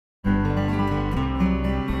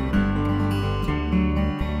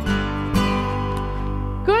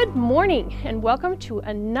Good morning and welcome to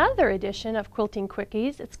another edition of Quilting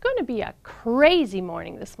Quickies. It's going to be a crazy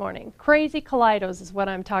morning this morning. Crazy Kalidos is what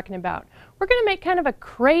I'm talking about. We're going to make kind of a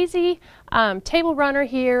crazy table runner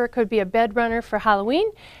here. It could be a bed runner for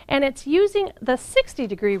Halloween, and it's using the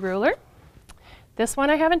 60-degree ruler. This one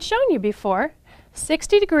I haven't shown you before.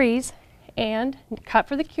 60 degrees and cut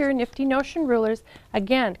for the cure nifty notion rulers.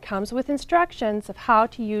 Again, comes with instructions of how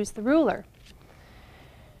to use the ruler.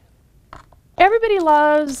 Everybody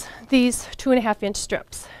loves these 2.5-inch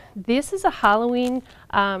strips. This is a Halloween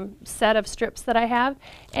set of strips that I have,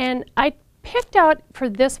 and I picked out for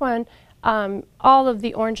this one all of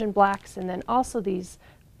the orange and blacks, and then also these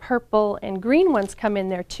purple and green ones come in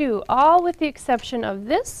there too, all with the exception of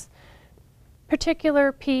this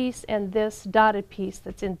particular piece and this dotted piece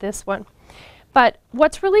that's in this one. But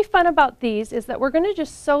what's really fun about these is that we're going to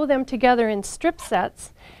just sew them together in strip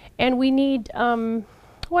sets, and we need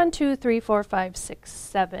 1, 2, 3, 4, 5, 6,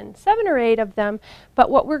 7 or 8 of them, but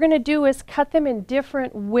what we're going to do is cut them in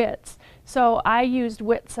different widths. So I used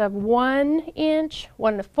widths of 1 inch,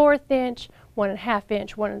 1 1/4 inch, 1 1/2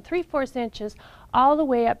 inch, 1 3/4 inches, all the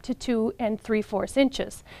way up to 2 3/4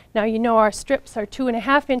 inches. Now you know our strips are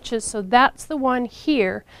 2.5 inches, so that's the one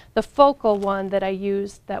here, the focal one that I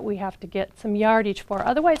used that we have to get some yardage for.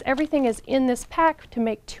 Otherwise everything is in this pack to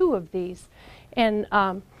make 2 of these. And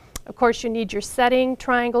of course, you need your setting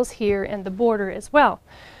triangles here and the border as well.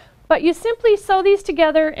 But you simply sew these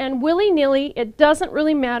together, and willy-nilly, it doesn't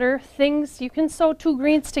really matter. Things, you can sew 2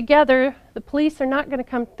 greens together. The police are not going to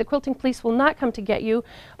come, the quilting police will not come to get you,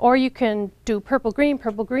 or you can do purple green,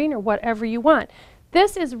 or whatever you want.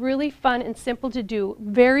 This is really fun and simple to do,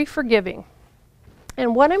 very forgiving.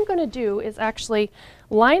 And what I'm going to do is actually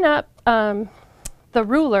line up the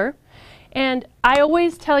ruler. And I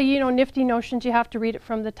always tell you, nifty notions, you have to read it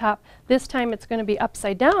from the top. This time it's going to be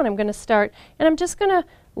upside down. I'm going to start, and I'm just going to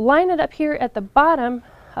line it up here at the bottom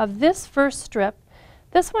of this first strip.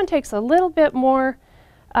 This one takes a little bit more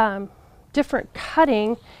different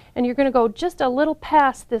cutting, and you're going to go just a little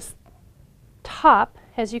past this top,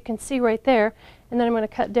 as you can see right there, and then I'm going to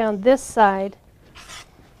cut down this side,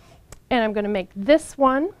 and I'm going to make this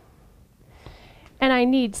one, and I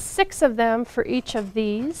need 6 of them for each of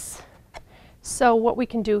these. So what we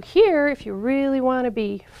can do here, if you really want to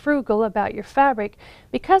be frugal about your fabric,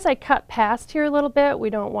 because I cut past here a little bit,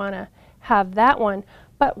 we don't want to have that one.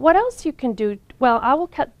 But what else you can do, well, I will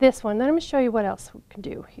cut this one, then I'm going to show you what else we can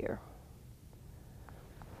do here.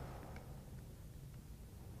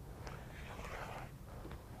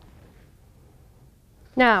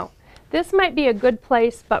 Now, this might be a good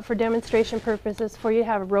place, but for demonstration purposes, for you to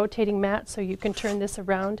have a rotating mat so you can turn this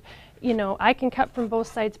around. I can cut from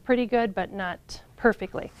both sides pretty good, but not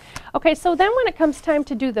perfectly. Okay, so then when it comes time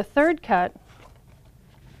to do the third cut,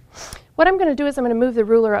 what I'm going to do is I'm going to move the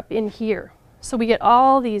ruler up in here. So we get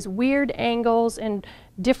all these weird angles and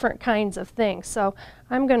different kinds of things. So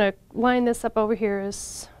I'm going to line this up over here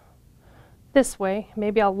as this way.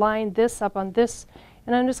 Maybe I'll line this up on this,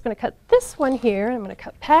 and I'm just going to cut this one here, and I'm going to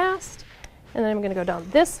cut past, and then I'm going to go down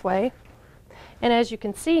this way. And as you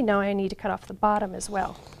can see, now I need to cut off the bottom as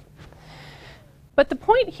well. But the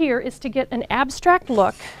point here is to get an abstract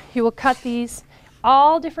look. You will cut these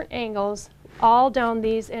all different angles, all down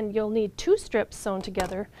these, and you'll need 2 strips sewn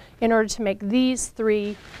together in order to make these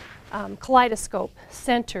 3 kaleidoscope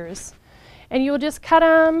centers. And you'll just cut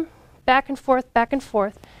them back and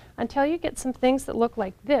forth, until you get some things that look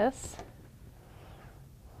like this.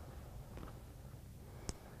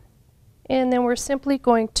 And then we're simply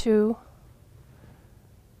going to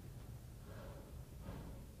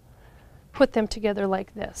put them together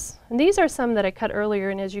like this. And these are some that I cut earlier,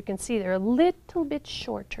 and as you can see, they're a little bit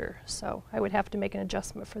shorter, so I would have to make an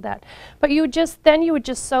adjustment for that. But you would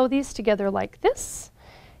just sew these together like this,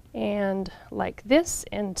 and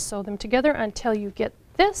sew them together until you get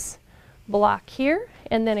this block here.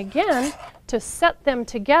 And then again, to set them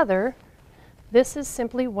together, this is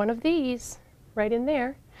simply one of these right in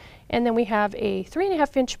there. And then we have a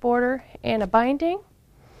 3.5-inch border and a binding.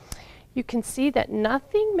 You can see that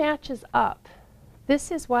nothing matches up.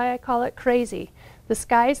 This is why I call it crazy. The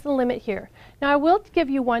sky's the limit here. Now I will give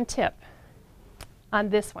you one tip on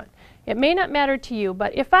this one. It may not matter to you,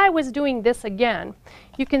 but if I was doing this again,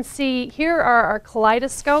 you can see here are our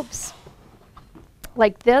kaleidoscopes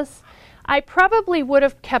like this. I probably would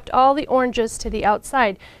have kept all the oranges to the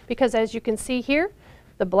outside, because as you can see here,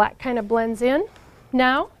 the black kind of blends in.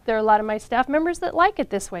 Now, there are a lot of my staff members that like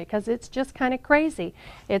it this way because it's just kind of crazy.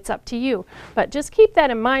 It's up to you. But just keep that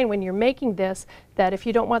in mind when you're making this, that if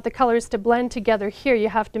you don't want the colors to blend together here, you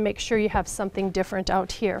have to make sure you have something different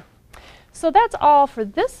out here. So that's all for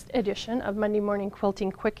this edition of Monday Morning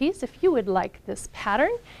Quilting Quickies. If you would like this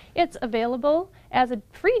pattern, it's available as a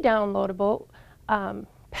free downloadable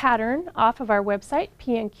pattern off of our website,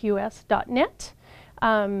 pnqs.net.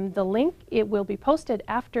 The link, it will be posted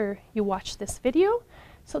after you watch this video.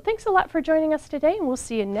 So thanks a lot for joining us today, and we'll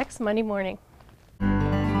see you next Monday morning.